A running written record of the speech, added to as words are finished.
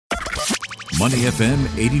Money FM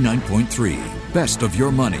 89.3. Best of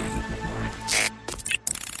your money.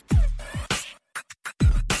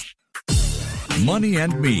 Money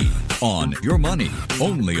and Me on Your Money,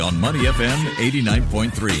 only on Money FM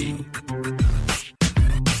 89.3.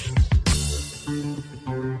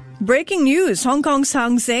 Breaking news. Hong Kong's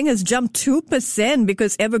Hang Seng has jumped 2%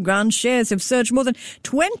 because Evergrande shares have surged more than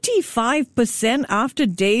 25% after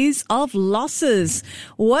days of losses.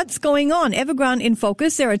 What's going on? Evergrande in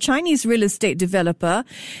focus. They're a Chinese real estate developer.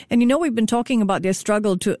 And we've been talking about their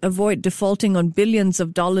struggle to avoid defaulting on billions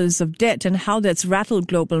of dollars of debt and how that's rattled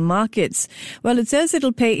global markets. Well, it says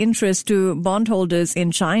it'll pay interest to bondholders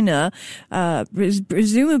in China,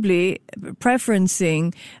 presumably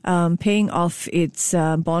preferencing paying off its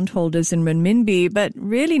bondholders in renminbi, but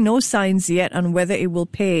really no signs yet on whether it will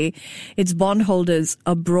pay its bondholders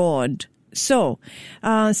abroad. So,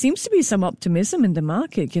 seems to be some optimism in the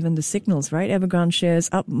market given the signals, right? Evergrande shares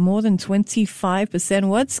up more than 25%.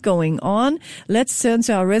 What's going on? Let's turn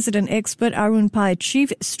to our resident expert, Arun Pai,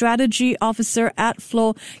 Chief Strategy Officer at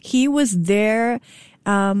Flow. He was there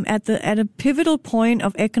at a pivotal point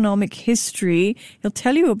of economic history. He'll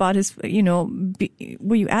tell you about his,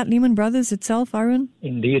 were you at Lehman Brothers itself, Arun?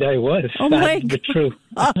 Indeed, I was. Oh, that's the truth.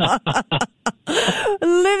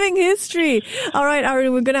 Living history. All right,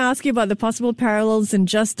 Arun, we're going to ask you about the possible parallels in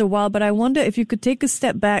just a while, but I wonder if you could take a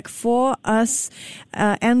step back for us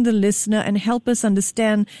and the listener and help us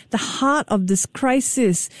understand the heart of this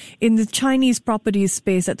crisis in the Chinese property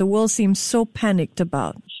space that the world seems so panicked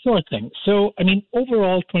about. Sure thing. So,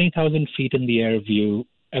 overall, 20,000 feet in the air view,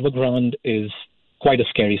 Evergrande is quite a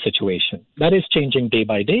scary situation. That is changing day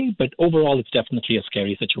by day, but overall, it's definitely a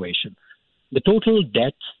scary situation. The total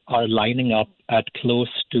debts are lining up at close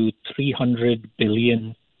to $300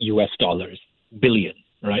 billion billion,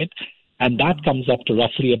 right? And that comes up to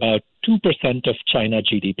roughly about 2% of China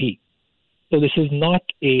GDP. So this is not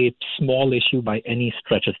a small issue by any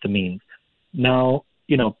stretch of the means. Now,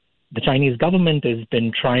 the Chinese government has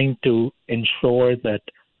been trying to ensure that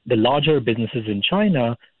the larger businesses in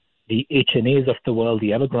China, the HNAs of the world,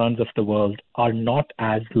 the Evergrandes of the world, are not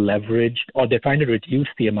as leveraged, or they're trying to reduce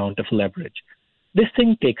the amount of leverage. This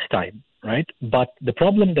thing takes time, right? But the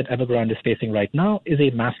problem that Evergrande is facing right now is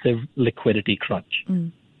a massive liquidity crunch.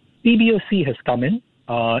 PBOC has come in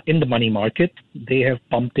the money market. They have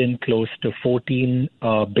pumped in close to 14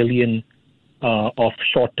 billion of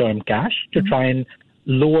short-term cash to try and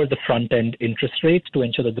lower the front-end interest rates to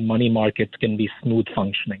ensure that the money markets can be smooth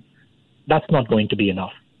functioning. That's not going to be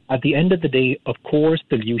enough. At the end of the day, of course,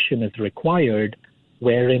 solution is required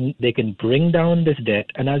wherein they can bring down this debt.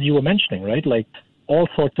 And as you were mentioning, right, like all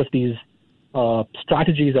sorts of these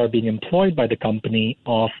strategies are being employed by the company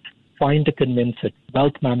of trying to convince its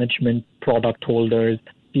wealth management product holders,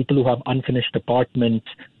 people who have unfinished apartments,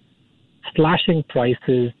 slashing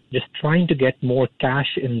prices, just trying to get more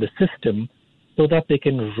cash in the system so that they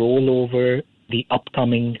can roll over the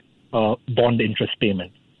upcoming bond interest payment.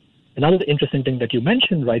 Another interesting thing that you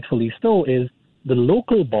mentioned, rightfully so, is the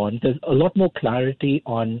local bonds. There's a lot more clarity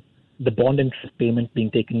on the bond interest payment being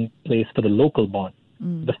taken place for the local bond.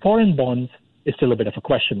 The foreign bonds is still a bit of a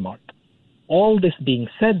question mark. All this being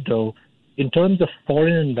said, though, in terms of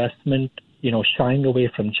foreign investment, shying away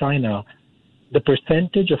from China, the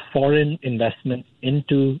percentage of foreign investment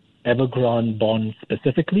into Evergrande bonds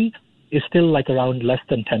specifically is still like around less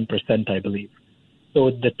than 10%, I believe.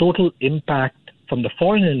 So the total impact from the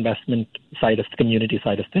foreign investment side of the community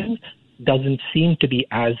side of things doesn't seem to be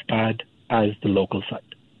as bad as the local side.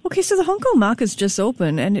 Okay, so the Hong Kong market's just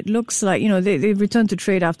open and it looks like, they returned to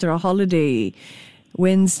trade after a holiday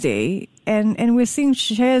Wednesday. And we're seeing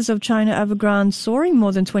shares of China Evergrande soaring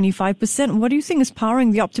more than 25%. What do you think is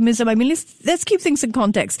powering the optimism? Let's keep things in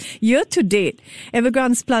context. Year to date,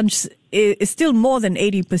 Evergrande's plunge is still more than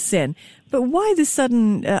 80%. But why this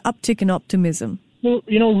sudden uptick in optimism? Well,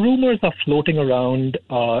 rumors are floating around.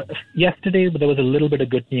 Yesterday, there was a little bit of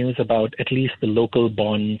good news about at least the local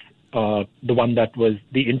bonds. The one that was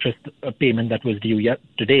the interest payment that was due yet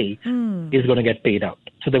today is going to get paid out.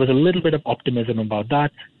 So there was a little bit of optimism about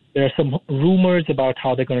that. There are some rumors about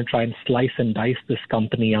how they're going to try and slice and dice this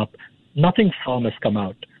company up. Nothing firm has come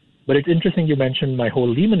out. But it's interesting you mentioned my whole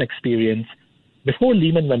Lehman experience. Before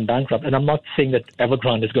Lehman went bankrupt, and I'm not saying that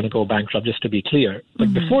Evergrande is going to go bankrupt, just to be clear,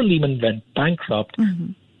 but before Lehman went bankrupt,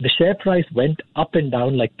 the share price went up and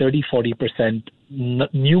down like 30-40%,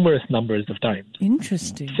 numerous numbers of times.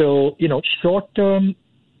 Interesting. So, short-term,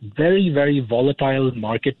 very, very volatile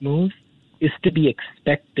market moves is to be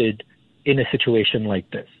expected in a situation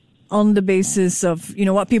like this. on the basis of,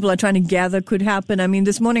 what people are trying to gather could happen. I mean,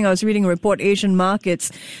 this morning I was reading a report, Asian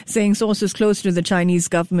markets, saying sources close to the Chinese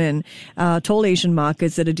government told Asian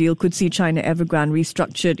markets that a deal could see China Evergrande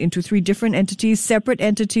restructured into 3 different entities, separate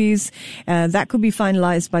entities, that could be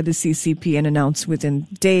finalized by the CCP and announced within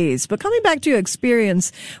days. But coming back to your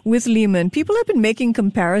experience with Lehman, people have been making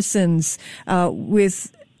comparisons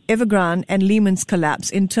with Evergrande and Lehman's collapse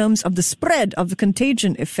in terms of the spread of the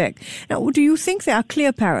contagion effect. Now, do you think there are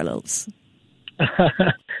clear parallels?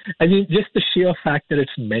 I mean, just the sheer fact that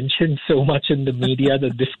it's mentioned so much in the media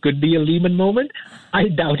that this could be a Lehman moment, I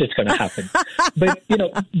doubt it's going to happen. But,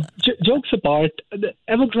 jokes apart,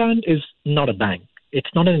 Evergrande is not a bank. It's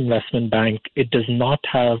not an investment bank. It does not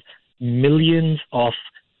have millions of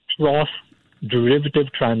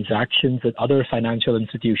cross-derivative transactions with other financial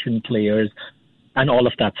institution players and all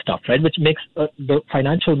of that stuff, right? Which makes the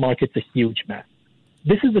financial markets a huge mess.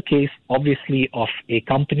 This is the case, obviously, of a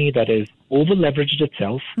company that is over-leveraged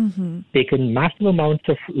itself, taken massive amounts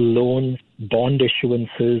of loans, bond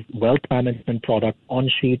issuances, wealth management products,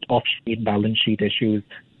 on-sheet, off-sheet, balance sheet issues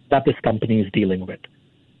that this company is dealing with.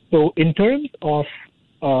 So in terms of,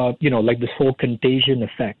 like this whole contagion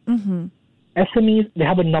effect, SMEs, they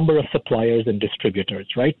have a number of suppliers and distributors,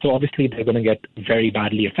 right? So obviously they're going to get very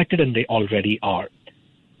badly affected, and they already are.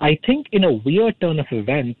 I think in a weird turn of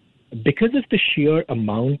events, because of the sheer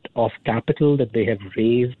amount of capital that they have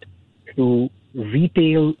raised through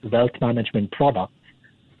retail wealth management products,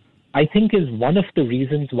 I think is one of the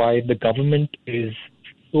reasons why the government is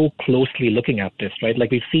so closely looking at this, right?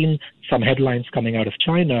 Like we've seen some headlines coming out of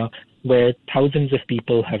China where thousands of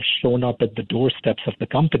people have shown up at the doorsteps of the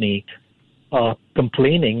company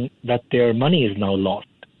complaining that their money is now lost.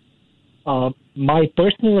 My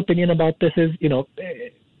personal opinion about this is,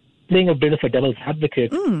 playing a bit of a devil's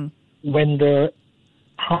advocate, when the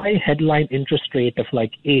high headline interest rate of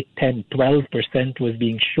like 8, 10, 12% was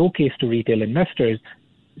being showcased to retail investors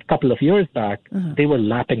a couple of years back, they were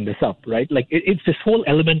lapping this up, right? Like it's this whole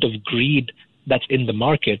element of greed that's in the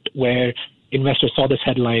market where investors saw this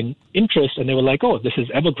headline interest and they were like, oh, this is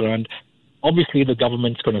Evergrande. Obviously, the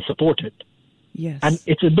government's going to support it. Yes. And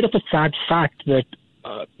it's a bit of a sad fact that,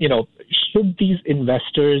 should these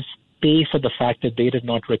investors pay for the fact that they did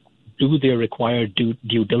not do their required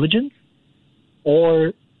due diligence,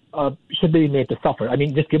 or should they be made to suffer? I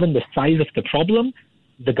mean, just given the size of the problem,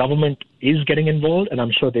 the government is getting involved, and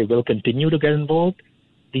I'm sure they will continue to get involved.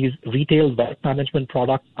 These retail wealth management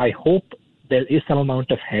products, I hope there is some amount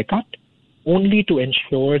of haircut, only to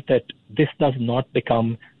ensure that this does not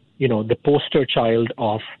become, the poster child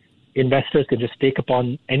of investors can just take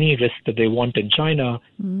upon any risk that they want in China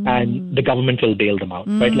and the government will bail them out,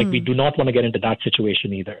 right? Like we do not want to get into that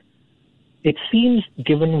situation either. It seems,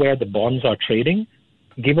 given where the bonds are trading,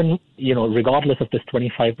 given, regardless of this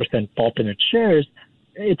 25% pop in its shares,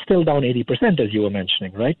 it's still down 80%, as you were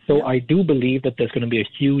mentioning, right? So I do believe that there's going to be a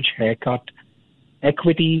huge haircut,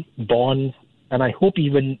 equity, bonds, and I hope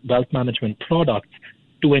even wealth management products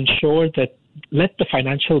to ensure that let the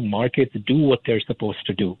financial markets do what they're supposed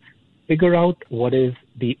to do. Figure out what is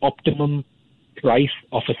the optimum price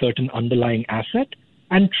of a certain underlying asset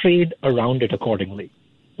and trade around it accordingly.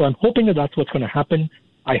 So I'm hoping that that's what's going to happen.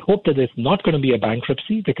 I hope that there's not going to be a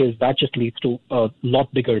bankruptcy because that just leads to a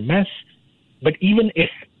lot bigger mess. But even if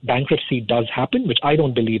bankruptcy does happen, which I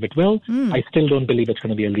don't believe it will, I still don't believe it's going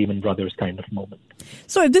to be a Lehman Brothers kind of moment.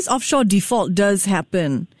 So if this offshore default does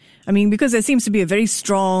happen, I mean, because there seems to be a very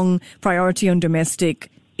strong priority on domestic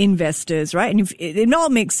investors, right? And it all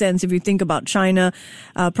makes sense if you think about China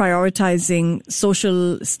prioritizing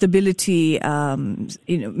social stability,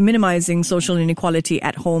 minimizing social inequality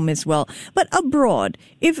at home as well. But abroad,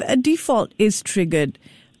 if a default is triggered,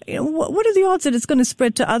 what are the odds that it's going to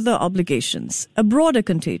spread to other obligations, a broader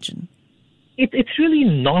contagion? It's really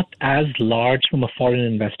not as large from a foreign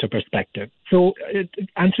investor perspective. So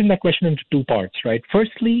answering that question into 2 parts, right?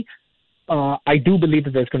 Firstly, I do believe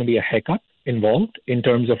that there's going to be a haircut involved in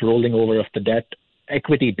terms of rolling over of the debt,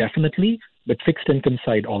 equity definitely, but fixed income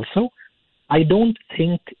side also. I don't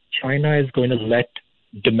think China is going to let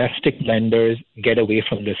domestic lenders get away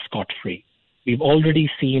from this scot-free. We've already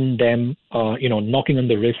seen them, knocking on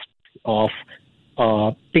the wrist of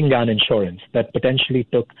Ping An Insurance that potentially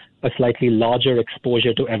took a slightly larger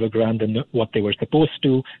exposure to Evergrande than what they were supposed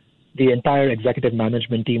to. The entire executive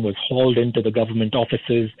management team was hauled into the government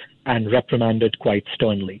offices and reprimanded quite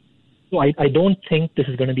sternly. So I don't think this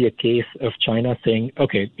is going to be a case of China saying,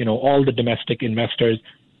 okay, all the domestic investors,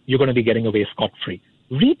 you're going to be getting away scot-free.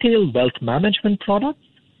 Retail wealth management products,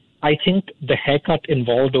 I think the haircut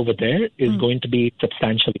involved over there is going to be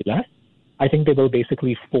substantially less. I think they will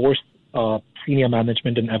basically force senior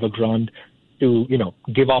management in Evergrande to,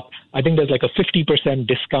 give up. I think there's like a 50%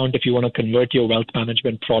 discount if you want to convert your wealth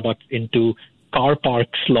management product into car park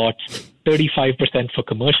slots, 35% for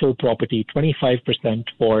commercial property, 25%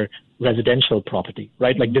 for residential property,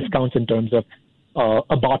 right? Like discounts in terms of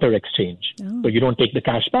a barter exchange. So you don't take the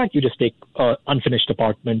cash back, you just take an unfinished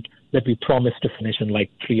apartment that we promised to finish in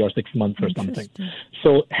like 3 or 6 months or something.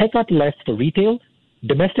 So haircut less for retail.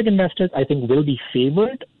 Domestic investors, I think, will be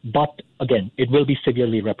favored, but again, it will be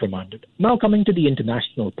severely reprimanded. Now coming to the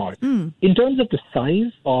international part. In terms of the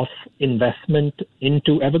size of investment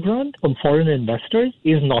into Evergrande from foreign investors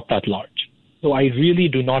is not that large. So I really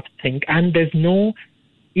do not think, and there's no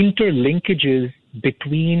interlinkages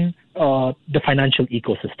between the financial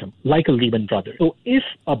ecosystem, like a Lehman Brothers. So if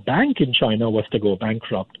a bank in China was to go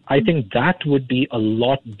bankrupt, I think that would be a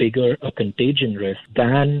lot bigger a contagion risk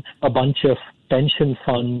than a bunch of pension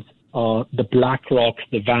funds, the BlackRocks,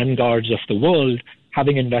 the Vanguards of the world,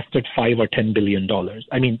 having invested $5 or $10 billion.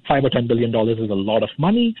 I mean, $5 or $10 billion is a lot of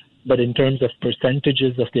money, but in terms of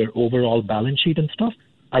percentages of their overall balance sheet and stuff,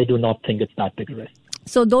 I do not think it's that big a risk.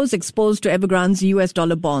 So those exposed to Evergrande's US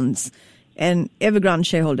dollar bonds and Evergrande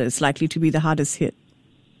shareholders likely to be the hardest hit.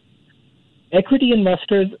 Equity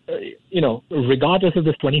investors, regardless of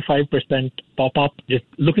this 25% pop-up, just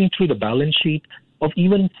looking through the balance sheet of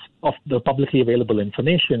the publicly available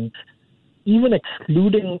information, even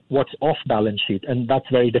excluding what's off balance sheet, and that's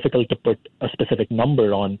very difficult to put a specific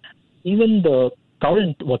number on, even the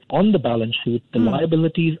current, what's on the balance sheet, the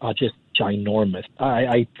liabilities are just ginormous.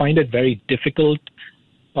 I find it very difficult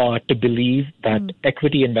to believe that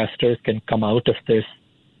equity investors can come out of this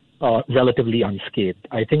relatively unscathed.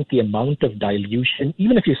 I think the amount of dilution,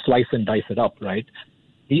 even if you slice and dice it up, right,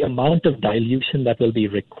 the amount of dilution that will be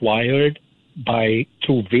required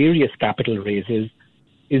through various capital raises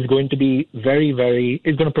is going to be is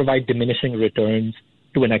going to provide diminishing returns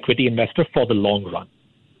to an equity investor for the long run.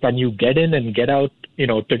 Can you get in and get out,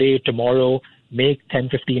 today, tomorrow, make 10,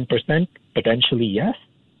 15%? Potentially, yes.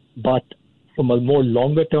 But from a more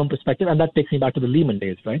longer term perspective, and that takes me back to the Lehman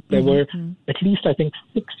days, right? There were at least, I think,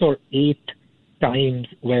 6 or 8 times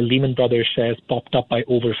where Lehman Brothers shares popped up by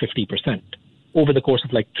over 50% over the course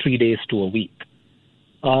of like 3 days to a week.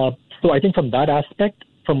 So I think from that aspect,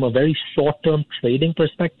 from a very short-term trading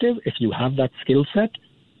perspective, if you have that skill set,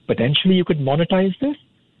 potentially you could monetize this.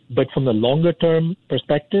 But from the longer-term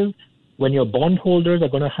perspective, when your bondholders are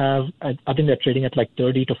going to have, I think they're trading at like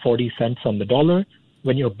 30 to 40 cents on the dollar.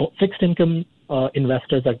 When your fixed income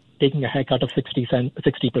investors are taking a haircut of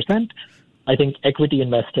 60%, I think equity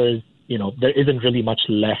investors, there isn't really much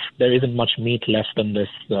left. There isn't much meat left on this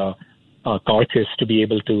carcass to be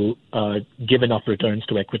able to give enough returns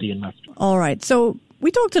to equity investors. All right. So we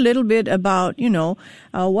talked a little bit about,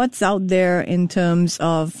 what's out there in terms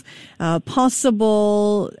of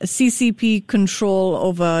possible CCP control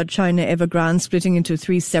over China Evergrande splitting into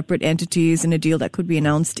 3 separate entities in a deal that could be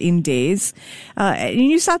announced in days. And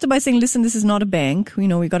you started by saying, listen, this is not a bank. We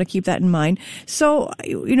got to keep that in mind. So,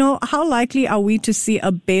 how likely are we to see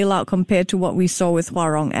a bailout compared to what we saw with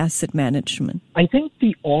Huarong Asset Management? I think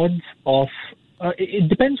the odds of, it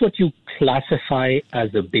depends what you classify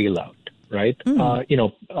as a bailout. Right? Going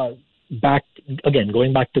back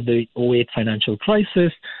to the 2008 financial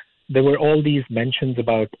crisis, there were all these mentions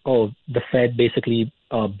about, the Fed basically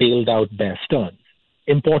bailed out Bear Stearns.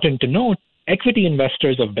 Important to note, equity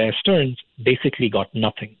investors of Bear Stearns basically got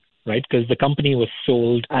nothing, right? Because the company was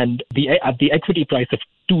sold and at the equity price of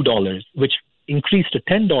 $2, which increased to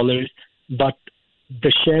 $10, but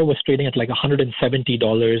the share was trading at like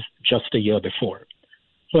 $170 just a year before.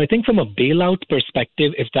 So I think from a bailout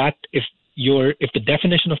perspective, if the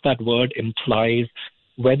definition of that word implies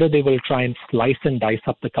whether they will try and slice and dice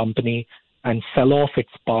up the company and sell off its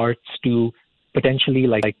parts to potentially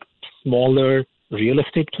like smaller real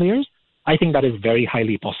estate players, I think that is very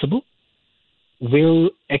highly possible. Will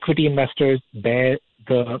equity investors bear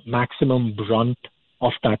the maximum brunt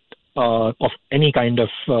of that, of any kind of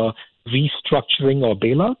restructuring or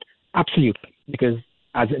bailout? Absolutely, because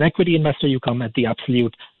as an equity investor, you come at the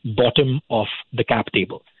absolute bottom of the cap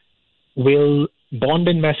table. Will bond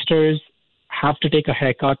investors have to take a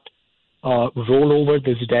haircut, roll over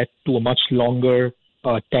this debt to a much longer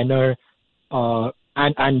tenor,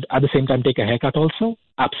 and at the same time take a haircut also?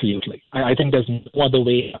 Absolutely. I think there's no other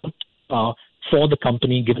way out for the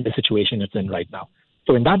company given the situation it's in right now.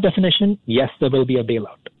 So in that definition, yes, there will be a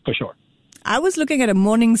bailout for sure. I was looking at a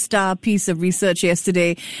Morningstar piece of research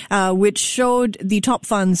yesterday, which showed the top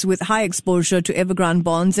funds with high exposure to Evergrande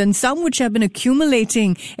bonds and some which have been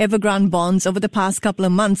accumulating Evergrande bonds over the past couple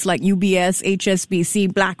of months, like UBS,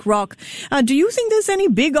 HSBC, BlackRock. Do you think there's any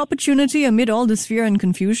big opportunity amid all this fear and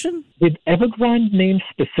confusion? With Evergrande names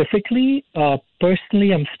specifically,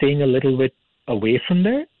 personally, I'm staying a little bit away from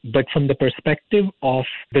there. But from the perspective of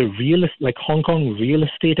the like Hong Kong real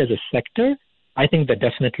estate as a sector, I think there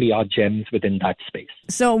definitely are gems within that space.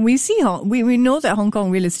 So we see we know that Hong Kong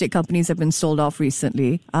real estate companies have been sold off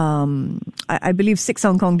recently. I believe 6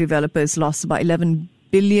 Hong Kong developers lost about $11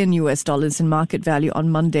 billion in market value on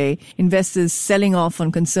Monday. Investors selling off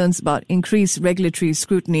on concerns about increased regulatory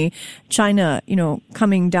scrutiny. China,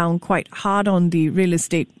 coming down quite hard on the real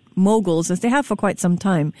estate moguls, as they have for quite some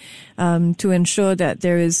time, to ensure that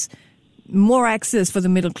there is more access for the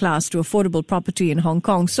middle class to affordable property in Hong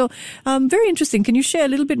Kong. So very interesting. Can you share a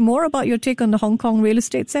little bit more about your take on the Hong Kong real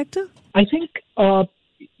estate sector? I think,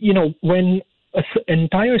 when an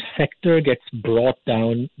entire sector gets brought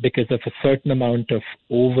down because of a certain amount of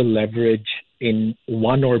over leverage in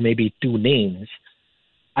one or maybe two names,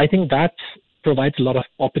 I think that provides a lot of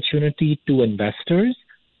opportunity to investors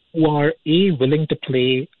who are willing to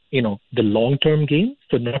play the long-term game,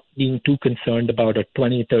 so not being too concerned about a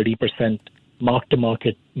 20-30%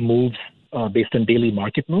 mark-to-market moves based on daily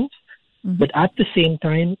market moves, but at the same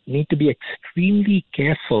time need to be extremely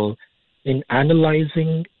careful in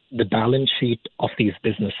analyzing the balance sheet of these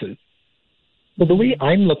businesses. So the way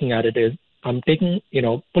I'm looking at it is I'm taking,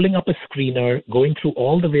 pulling up a screener, going through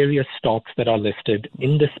all the various stocks that are listed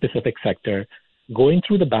in this specific sector, going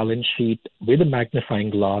through the balance sheet with a magnifying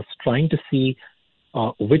glass, trying to see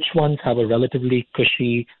which ones have a relatively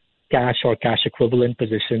cushy cash or cash equivalent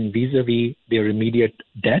position vis-a-vis their immediate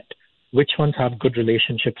debt, which ones have good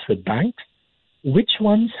relationships with banks, which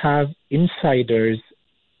ones have insiders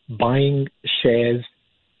buying shares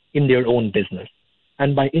in their own business.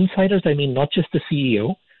 And by insiders, I mean not just the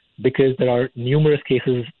CEO, because there are numerous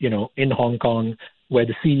cases, in Hong Kong where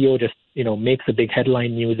the CEO just, makes a big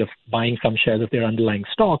headline news of buying some shares of their underlying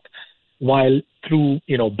stock, while through,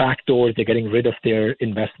 back doors, they're getting rid of their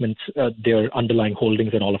investments, their underlying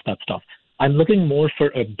holdings and all of that stuff. I'm looking more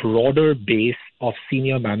for a broader base of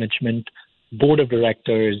senior management, board of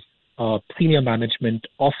directors, senior management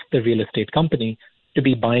of the real estate company to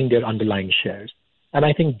be buying their underlying shares. And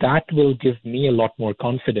I think that will give me a lot more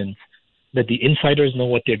confidence that the insiders know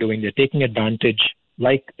what they're doing. They're taking advantage,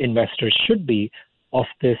 like investors should be, of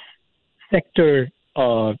this sector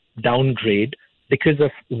downgrade because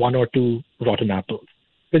of one or two rotten apples.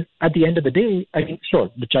 Because at the end of the day, I mean, sure,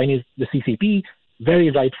 the CCP,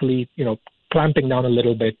 very rightfully, clamping down a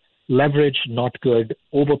little bit, leverage not good,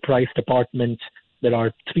 overpriced apartments that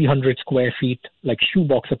are 300 square feet, like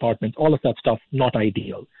shoebox apartments, all of that stuff, not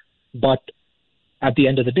ideal. But at the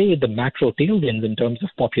end of the day, the macro tailwinds in terms of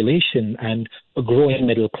population and a growing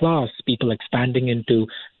middle class, people expanding into,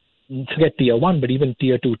 forget tier 1, but even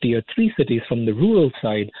tier 2, tier 3 cities from the rural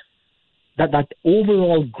side, that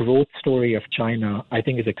overall growth story of China, I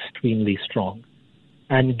think, is extremely strong.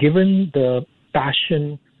 And given the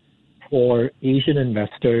passion for Asian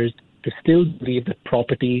investors to still believe that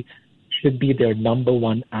property should be their number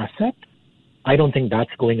one asset, I don't think that's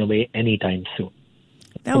going away anytime soon.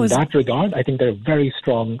 In that regard, I think there are very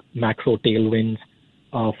strong macro tailwinds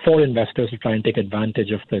for investors to try and take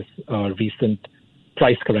advantage of this recent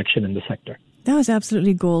price correction in the sector. That was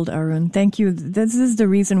absolutely gold, Arun. Thank you. This is the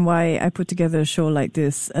reason why I put together a show like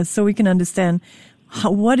this, so we can understand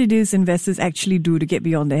what it is investors actually do to get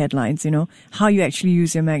beyond the headlines, how you actually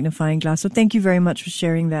use your magnifying glass. So thank you very much for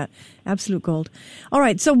sharing that. Absolute gold. All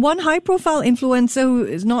right. So one high-profile influencer who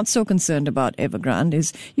is not so concerned about Evergrande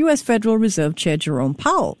is U.S. Federal Reserve Chair Jerome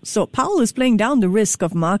Powell. So Powell is playing down the risk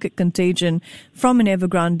of market contagion from an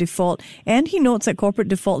Evergrande default, and he notes that corporate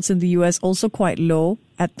defaults in the U.S. also quite low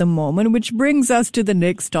at the moment, which brings us to the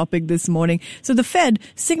next topic this morning. So the Fed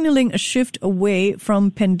signaling a shift away from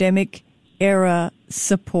pandemic era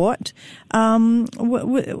support.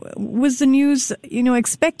 Was the news,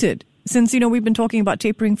 expected? Since, we've been talking about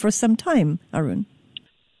tapering for some time, Arun.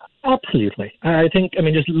 Absolutely. I think,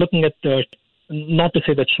 just looking at not to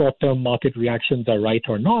say that short-term market reactions are right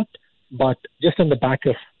or not, but just on the back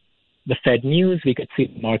of the Fed news, we could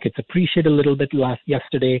see markets appreciate a little bit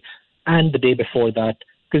yesterday and the day before that,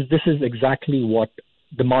 because this is exactly what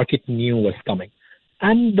the market knew was coming.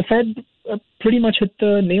 And the Fed pretty much hit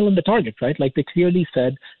the nail on the target, right? Like they clearly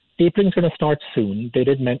said, tapering is going to start soon. They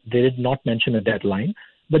did not mention a deadline,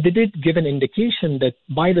 but they did give an indication that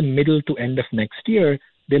by the middle to end of next year,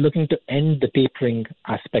 they're looking to end the tapering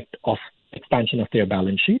aspect of expansion of their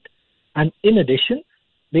balance sheet. And in addition,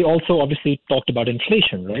 they also obviously talked about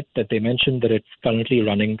inflation, right? That they mentioned that it's currently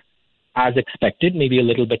running as expected, maybe a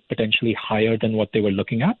little bit potentially higher than what they were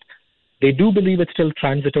looking at. They do believe it's still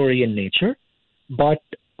transitory in nature, but,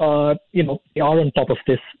 they are on top of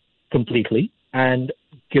this completely. And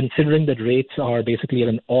considering that rates are basically at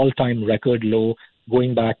an all-time record low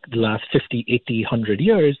going back the last 50, 80, 100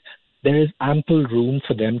 years, there is ample room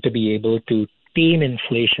for them to be able to tame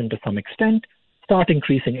inflation to some extent, start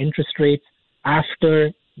increasing interest rates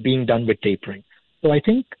after being done with tapering. So I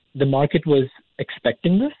think the market was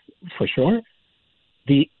expecting this for sure.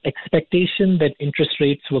 The expectation that interest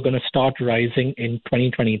rates were going to start rising in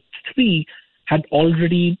 2023 had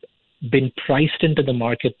already been priced into the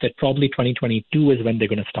market that probably 2022 is when they're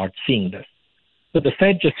going to start seeing this. So the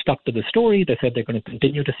Fed just stuck to the story. They said they're going to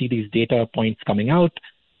continue to see these data points coming out.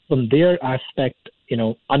 From their aspect,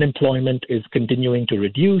 unemployment is continuing to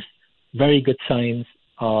reduce. Very good signs.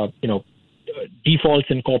 Defaults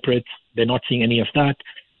in corporates, they're not seeing any of that.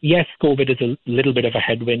 Yes, COVID is a little bit of a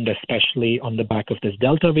headwind, especially on the back of this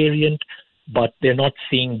Delta variant, but they're not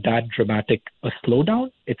seeing that dramatic a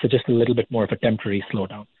slowdown. It's just a little bit more of a temporary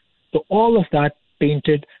slowdown. So all of that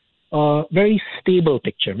painted a very stable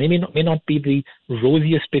picture. May not be the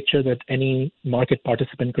rosiest picture that any market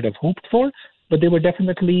participant could have hoped for, but they were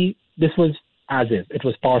definitely, this was as is. It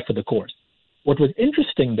was par for the course. What was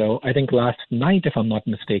interesting, though, I think last night, if I'm not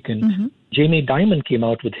mistaken, Jamie Dimon came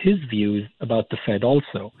out with his views about the Fed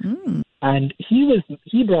also. And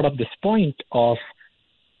he brought up this point of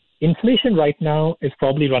inflation right now is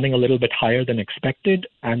probably running a little bit higher than expected,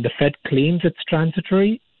 and the Fed claims it's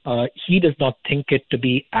transitory. He does not think it to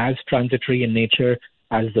be as transitory in nature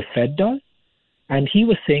as the Fed does. And he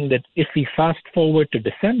was saying that if we fast forward to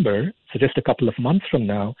December, so just a couple of months from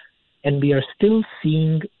now, and we are still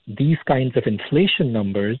seeing these kinds of inflation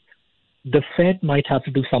numbers, the Fed might have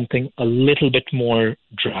to do something a little bit more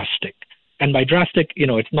drastic. And by drastic,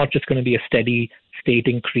 it's not just going to be a steady state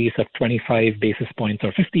increase of 25 basis points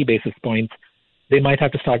or 50 basis points. They might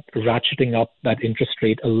have to start ratcheting up that interest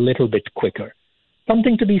rate a little bit quicker.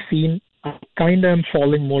 Something to be seen. I kind of am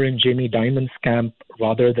falling more in Jamie Dimon's camp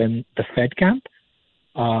rather than the Fed camp,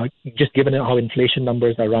 just given how inflation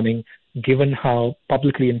numbers are running, given how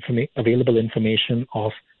publicly available information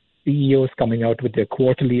of CEOs coming out with their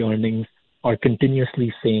quarterly earnings are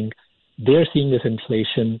continuously saying they're seeing this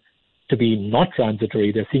inflation to be not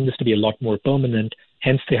transitory. They're seeing this to be a lot more permanent.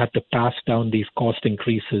 Hence, they have to pass down these cost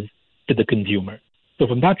increases to the consumer. So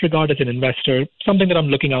from that regard, as an investor, something that I'm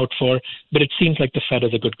looking out for, but it seems like the Fed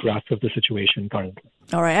has a good grasp of the situation currently.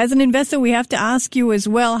 All right. As an investor, we have to ask you as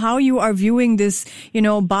well how you are viewing this,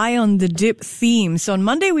 buy on the dip theme. So on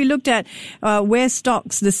Monday, we looked at where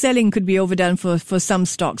stocks, the selling could be overdone for some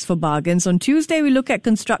stocks for bargains. On Tuesday, we looked at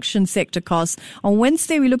construction sector costs. On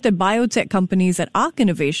Wednesday, we looked at biotech companies at ARC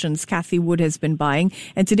Innovations. Cathie Wood has been buying.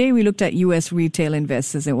 And today, we looked at U.S. retail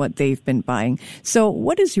investors and what they've been buying. So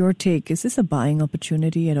what is your take? Is this a buying opportunity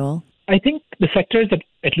at all? I think the sectors that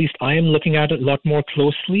at least I am looking at a lot more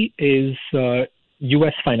closely is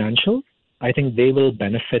U.S. financials. I think they will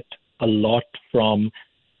benefit a lot from,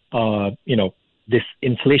 this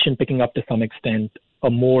inflation picking up to some extent, a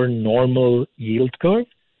more normal yield curve,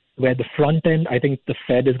 where the front end, I think the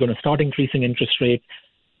Fed is going to start increasing interest rates.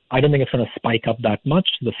 I don't think it's going to spike up that much.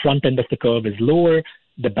 The front end of the curve is lower.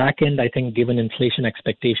 The back end, I think, given inflation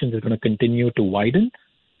expectations, is going to continue to widen.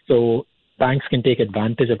 So banks can take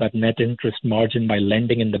advantage of that net interest margin by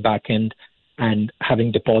lending in the back end and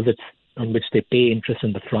having deposits on which they pay interest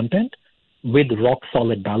in the front end with rock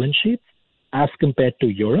solid balance sheets as compared to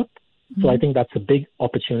Europe. So I think that's a big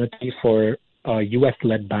opportunity for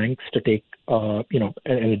US-led banks to take an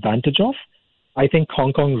advantage of. I think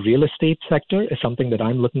Hong Kong real estate sector is something that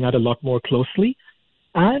I'm looking at a lot more closely.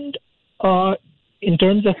 And in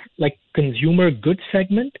terms of like consumer goods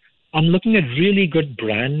segment, I'm looking at really good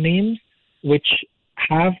brand names which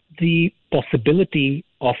have the possibility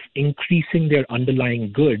of increasing their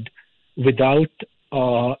underlying good without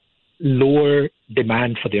lower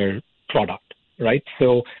demand for their product, right?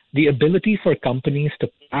 So the ability for companies to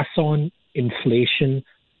pass on inflation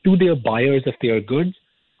to their buyers of their goods,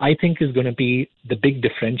 I think is going to be the big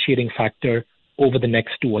differentiating factor over the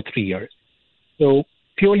next 2 or 3 years. So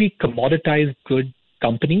purely commoditized good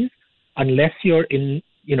companies, unless you're in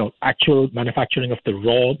actual manufacturing of the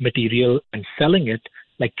raw material and selling it,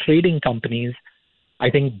 like trading companies, I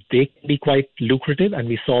think they can be quite lucrative. And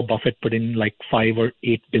we saw Buffett put in like $5 or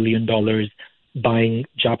 $8 billion buying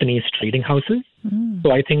Japanese trading houses.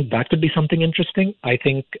 So I think that could be something interesting. I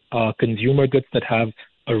think consumer goods that have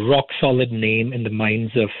a rock solid name in the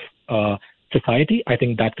minds of society, I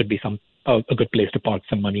think that could be a good place to park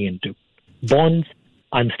some money into. Bonds,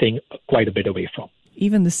 I'm staying quite a bit away from.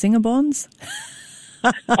 Even the Singer bonds?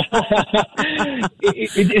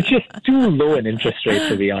 It's just too low an interest rate,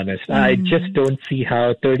 to be honest. I just don't see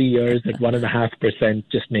how 30 years at 1.5%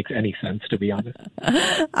 just makes any sense, to be honest.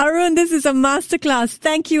 Arun, this is a masterclass.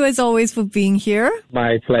 Thank you as always for being here.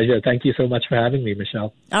 My pleasure. Thank you so much for having me,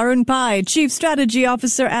 Michelle. Arun Pai, Chief Strategy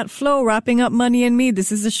Officer at Flow, wrapping up Money and Me.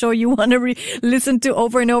 This is a show you want to listen to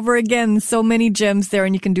over and over again. So many gems there,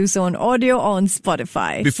 and you can do so on audio or on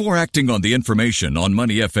Spotify. Before acting on the information on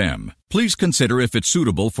Money FM, please consider if it's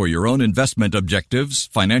suitable for your own investment objectives,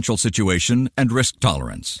 financial situation, and risk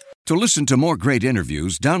tolerance. To listen to more great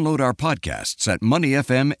interviews, download our podcasts at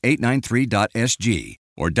moneyfm893.sg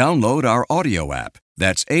or download our audio app.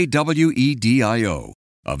 That's AWEDIO.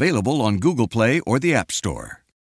 Available on Google Play or the App Store.